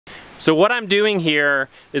So what I'm doing here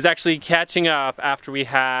is actually catching up after we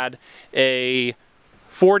had a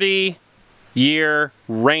 40-year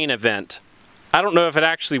rain event. I don't know if it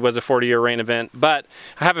actually was a 40-year rain event, but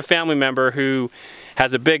I have a family member who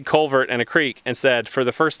has a big culvert and a creek and said for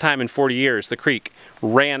the first time in 40 years the creek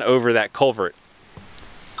ran over that culvert.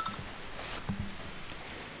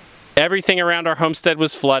 Everything around our homestead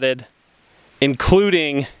was flooded,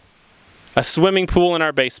 including a swimming pool in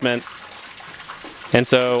our basement, and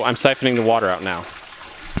so I'm siphoning the water out now.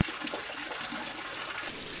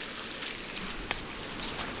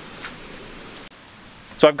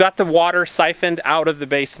 So I've got the water siphoned out of the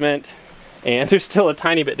basement, and there's still a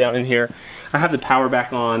tiny bit down in here. I have the power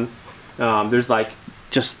back on. There's like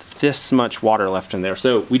just this much water left in there.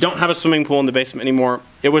 So we don't have a swimming pool in the basement anymore.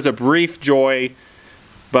 It was a brief joy,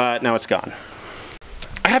 but now it's gone.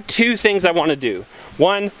 I have two things I want to do.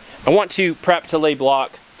 One, I want to prep to lay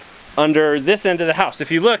block under this end of the house.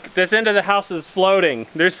 If you look, this end of the house is floating.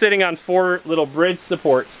 They're sitting on 4 little bridge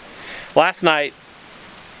supports. Last night,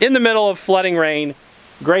 in the middle of flooding rain,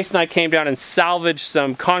 Grace and I came down and salvaged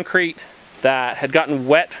some concrete that had gotten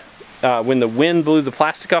wet when the wind blew the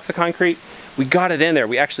plastic off the concrete. We got it in there.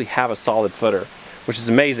 We actually have a solid footer, which is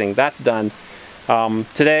amazing. That's done.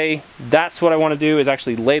 Today, that's what I want to do, is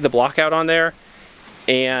actually lay the block out on there,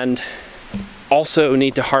 and also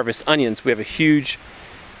need to harvest onions. We have a huge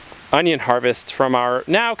onion harvest from our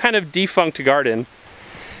now kind of defunct garden.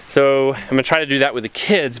 So I'm gonna try to do that with the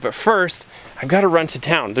kids, but first I've got to run to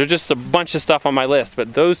town. There's just a bunch of stuff on my list,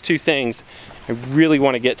 but those two things I really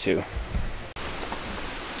want to get to.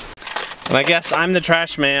 And I guess I'm the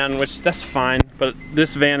trash man, which that's fine, but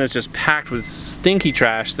this van is just packed with stinky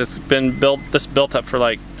trash that's been built up for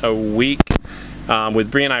like a week. With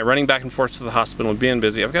Bree and I running back and forth to the hospital and being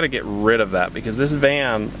busy, I've got to get rid of that because this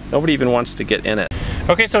van, nobody even wants to get in it.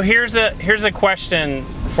 Okay, so here's a question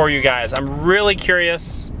for you guys. I'm really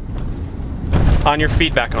curious on your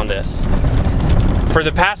feedback on this. For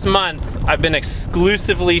the past month, I've been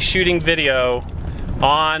exclusively shooting video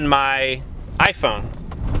on my iPhone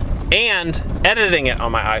and editing it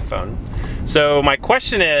on my iPhone. So my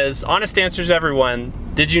question is, honest answers everyone,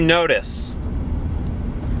 did you notice?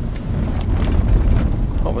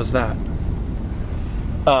 What was that?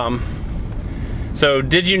 So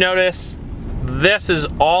did you notice this is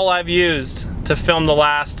all I've used to film the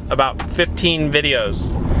last about 15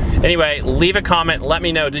 videos? Anyway, leave a comment, let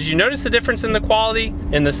me know. Did you notice the difference in the quality,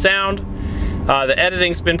 in the sound? The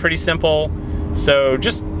editing's been pretty simple. So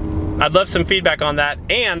just, I'd love some feedback on that.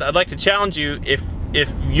 And I'd like to challenge you, if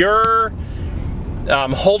you're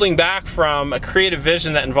holding back from a creative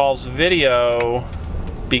vision that involves video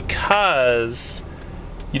because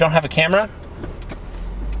you don't have a camera,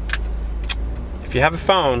 if you have a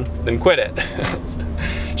phone, then quit it.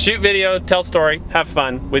 Shoot video, tell story, have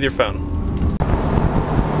fun with your phone.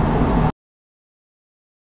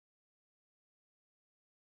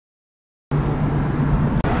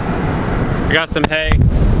 I got some hay.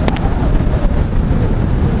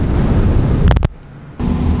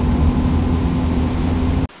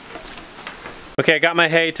 Okay, I got my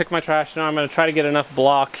hay, took my trash. Now I'm going to try to get enough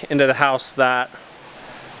block into the house that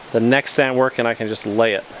the next day I'm working I can just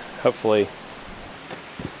lay it, hopefully.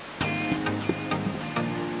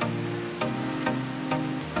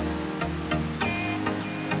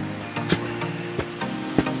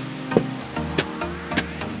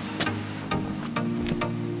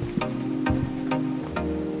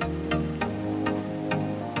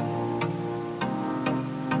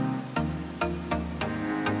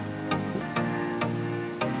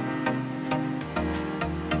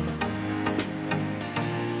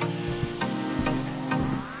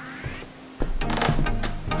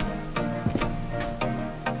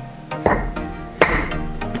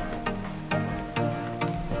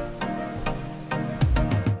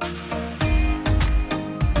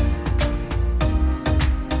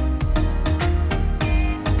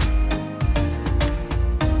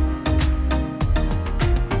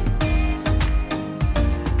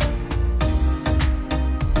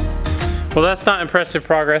 Well, that's not impressive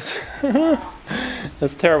progress.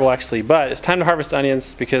 That's terrible actually, but it's time to harvest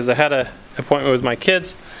onions because I had an appointment with my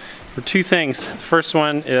kids for two things. The first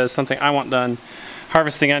one is something I want done,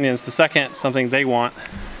 harvesting onions. The second, something they want.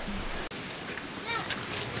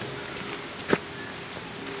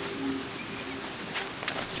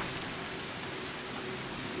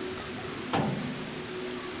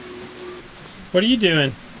 What are you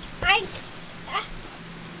doing?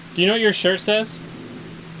 Do you know what your shirt says?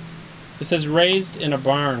 It says raised in a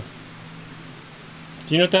barn.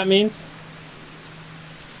 Do you know what that means?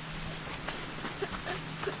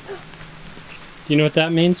 Do you know what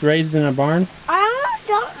that means? Raised in a barn? I almost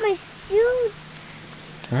don't my shoes.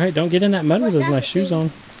 All right, don't get in that mud with those nice shoes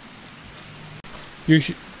on.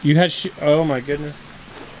 You had oh my goodness.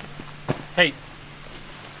 Hey.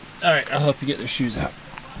 All right, I'll help you get their shoes out.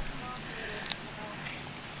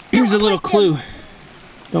 Here's a little clue.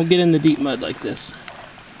 Don't get in the deep mud like this.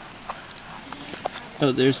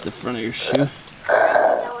 Oh, there's the front of your shoe.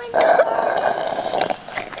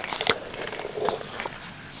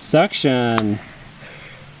 Suction.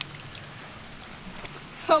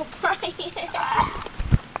 Oh, Brian.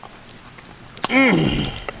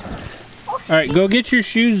 All right, go get your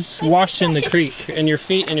shoes washed in the creek, and your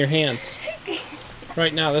feet and your hands.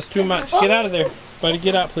 Right now, that's too much. Get out of there. Buddy,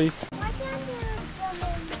 get out, please.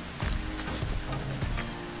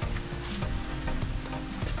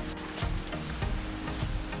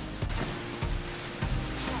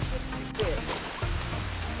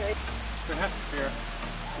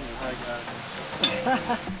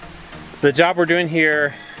 The job we're doing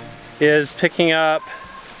here is picking up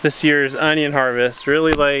this year's onion harvest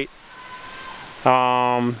really late.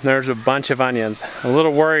 There's a bunch of onions. I'm a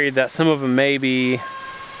little worried that some of them may be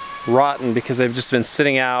rotten because they've just been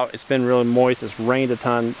sitting out. It's been really moist. It's rained a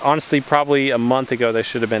ton. Honestly, probably a month ago they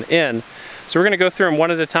should have been in. So we're going to go through them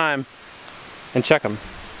one at a time and check them.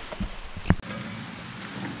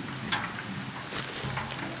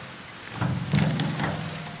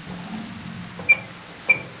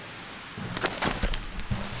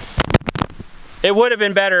 It would have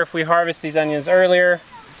been better if we harvest these onions earlier,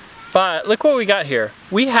 but look what we got here.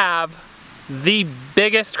 We have the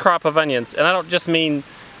biggest crop of onions, and I don't just mean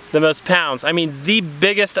the most pounds, I mean the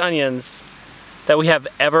biggest onions that we have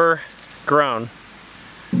ever grown.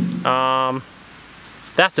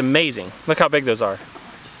 That's amazing. Look how big those are.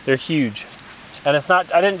 They're huge. And it's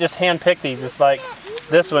not, I didn't just hand pick these, it's like,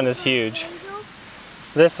 this one is huge.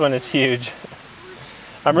 This one is huge.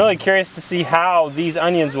 I'm really curious to see how these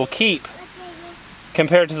onions will keep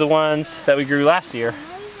compared to the ones that we grew last year.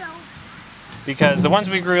 Because the ones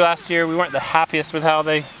we grew last year, we weren't the happiest with how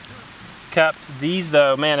they kept. These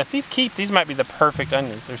though, man, if these keep, these might be the perfect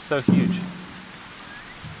onions. They're so huge.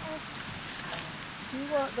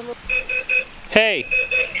 Hey!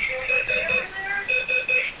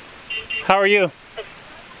 How are you?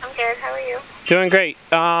 I'm good, how are you? Doing great.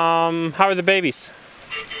 How are the babies?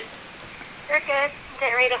 They're good.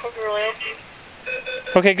 Getting ready to hold the royal.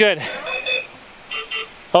 Okay, good.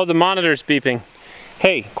 Oh, the monitor's beeping.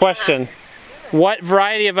 Hey, question. What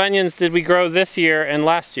variety of onions did we grow this year and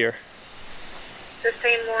last year? The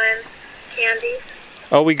same ones, candy.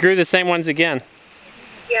 Oh, we grew the same ones again?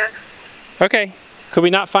 Yeah. Okay. Could we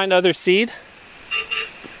not find other seed?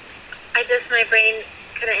 My brain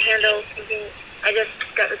couldn't handle something. I just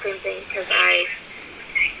got the same thing because I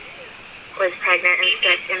was pregnant and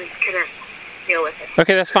sick and couldn't deal with it.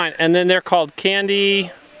 Okay, that's fine. And then they're called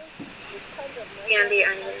candy... Candy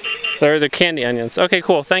onions. They're the candy onions. Okay,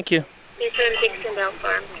 cool. Thank you. These are from Dixondale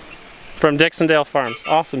Farm. From Dixondale Farms.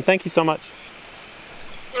 Awesome. Thank you so much.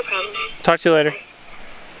 No problem. Talk to you later.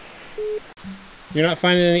 You're not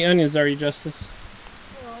finding any onions, are you, Justice?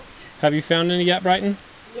 No. Have you found any yet, Brighton?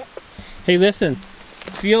 Yep. Hey, listen.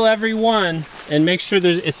 Feel every one and make sure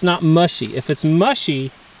it's not mushy. If it's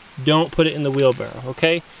mushy, don't put it in the wheelbarrow,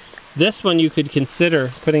 okay? This one you could consider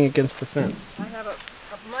putting against the fence. I have a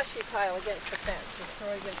mushy pile against the fence. Just throw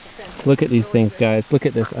it against the fence. Look at these things, guys. Look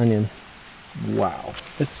at this onion. Wow.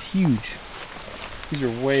 It's huge. These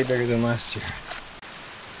are way bigger than last year.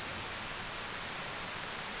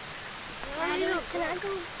 Can I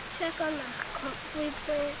go check on the comfrey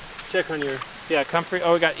plant? Check on your, yeah, comfrey.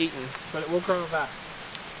 Oh, it got eaten, but we'll grow it back.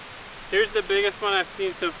 Here's the biggest one I've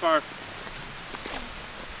seen so far.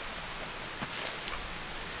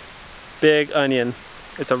 Big onion.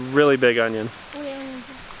 It's a really big onion.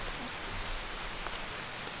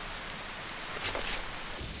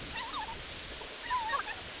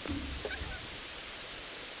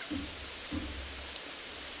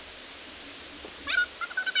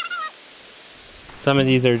 Some of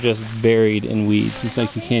these are just buried in weeds. It's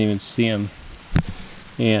like you can't even see them.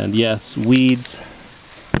 And yes, weeds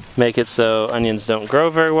make it so onions don't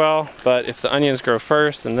grow very well, but if the onions grow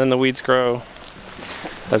first and then the weeds grow,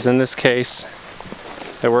 as in this case,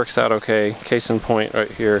 it works out okay. Case in point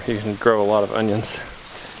right here, you can grow a lot of onions.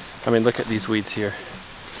 I mean, look at these weeds here.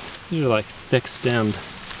 These are like thick stemmed,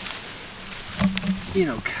 you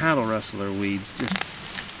know, cattle rustler weeds,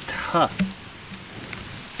 just tough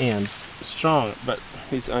and strong, but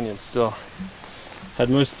these onions still had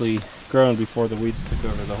mostly grown before the weeds took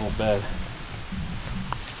over the whole bed.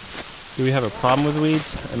 Do we have a problem with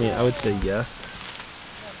weeds? I mean, I would say yes,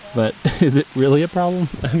 but is it really a problem?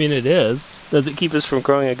 I mean, it is. Does it keep us from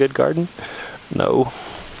growing a good garden? No.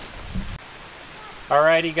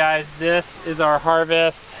 Alrighty guys, this is our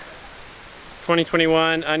harvest.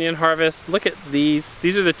 2021 onion harvest. Look at these.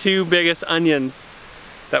 These are the 2 biggest onions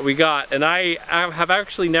that we got. And I have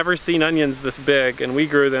actually never seen onions this big, and we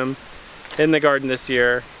grew them in the garden this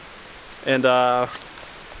year. And I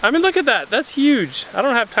mean, look at that. That's huge. I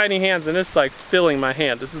don't have tiny hands, and it's like filling my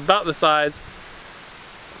hand. This is about the size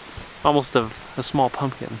almost of a small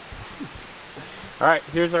pumpkin. Alright,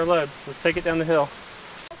 here's our load. Let's take it down the hill.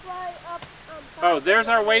 Oh, there's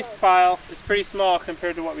our waste pile. It's pretty small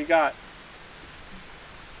compared to what we got.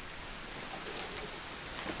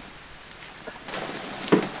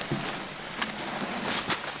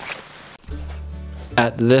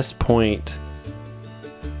 At this point,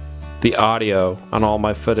 the audio on all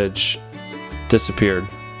my footage disappeared.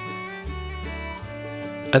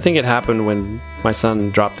 I think it happened when my son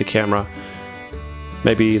dropped the camera.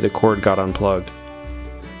 Maybe the cord got unplugged.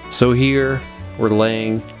 So here we're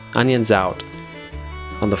laying onions out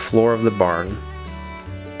on the floor of the barn.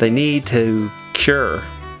 They need to cure,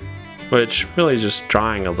 which really is just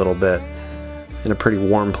drying a little bit in a pretty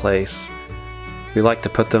warm place. We like to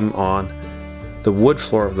put them on the wood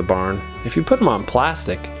floor of the barn. If you put them on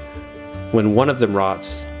plastic, when one of them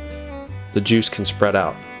rots, the juice can spread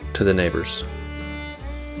out to the neighbors.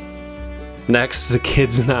 Next, the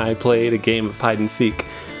kids and I played a game of hide and seek,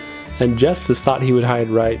 and Justice thought he would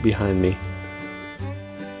hide right behind me.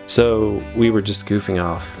 So we were just goofing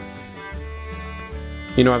off.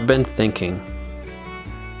 You know, I've been thinking,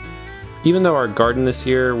 even though our garden this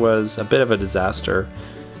year was a bit of a disaster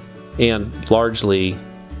and largely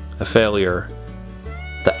a failure,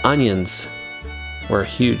 the onions were a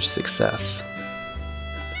huge success.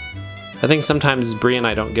 I think sometimes Bree and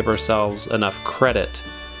I don't give ourselves enough credit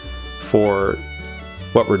for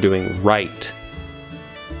what we're doing right,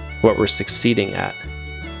 what we're succeeding at.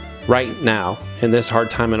 Right now, in this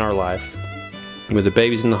hard time in our life, with the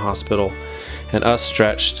babies in the hospital and us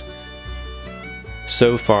stretched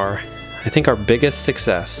so far, I think our biggest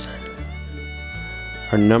success,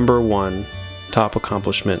 our #1 top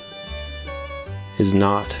accomplishment, is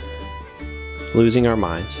not losing our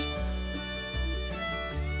minds.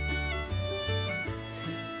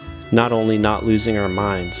 Not only not losing our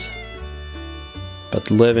minds,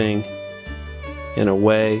 but living in a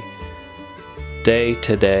way day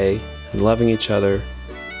to day and loving each other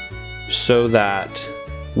so that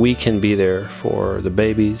we can be there for the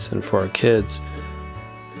babies and for our kids,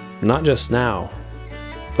 not just now,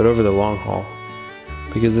 but over the long haul.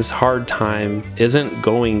 Because this hard time isn't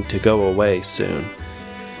going to go away soon.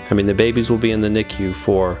 I mean, the babies will be in the NICU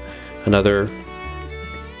for another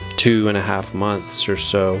 2.5 months or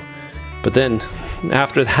so. But then,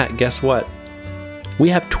 after that, guess what? We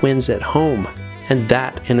have twins at home, and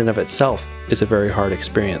that in and of itself is a very hard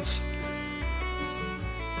experience.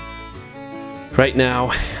 Right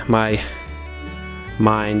now, my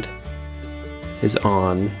mind is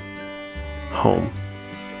on home.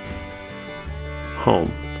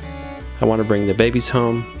 Home. I want to bring the babies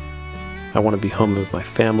home. I want to be home with my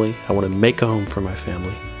family. I want to make a home for my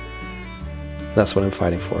family. That's what I'm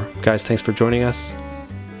fighting for. Guys, thanks for joining us.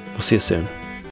 We'll see you soon.